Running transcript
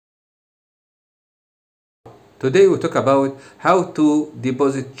Today we talk about how to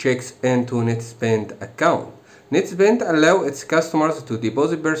deposit checks into Netspend account. Netspend allows its customers to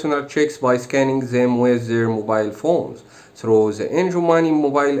deposit personal checks by scanning them with their mobile phones. Through the Enjoy Money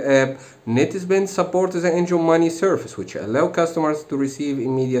mobile app, Netspend supports the Enjoy Money service, which allows customers to receive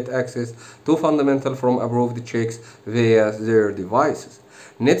immediate access to fundamental from approved checks via their devices.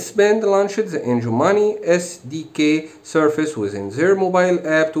 Netspend launched the Enjoy Money SDK service within their mobile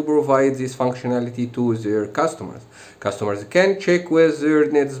app to provide this functionality to their customers. Customers can check with their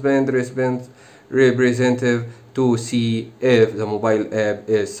Netspend representative to see if the mobile app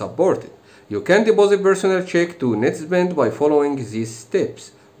is supported. You can deposit personal check to Netspend by following these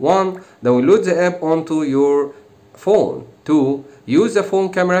steps. 1. Download the app onto your phone. 2. Use the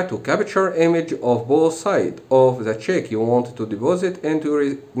phone camera to capture image of both sides of the check you want to deposit into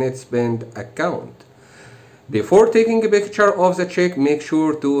your Netspend account. Before taking a picture of the check, make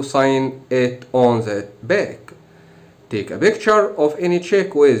sure to sign it on the back. Take a picture of any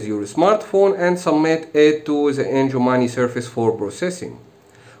check with your smartphone and submit it to the Enjoy Money service for processing.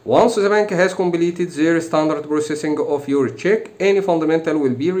 Once the bank has completed their standard processing of your check, any fundamental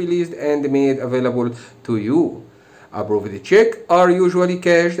will be released and made available to you. Approved checks are usually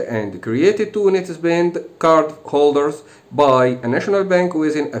cashed and created to Netspend card holders by a national bank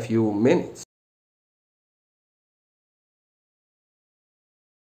within a few minutes.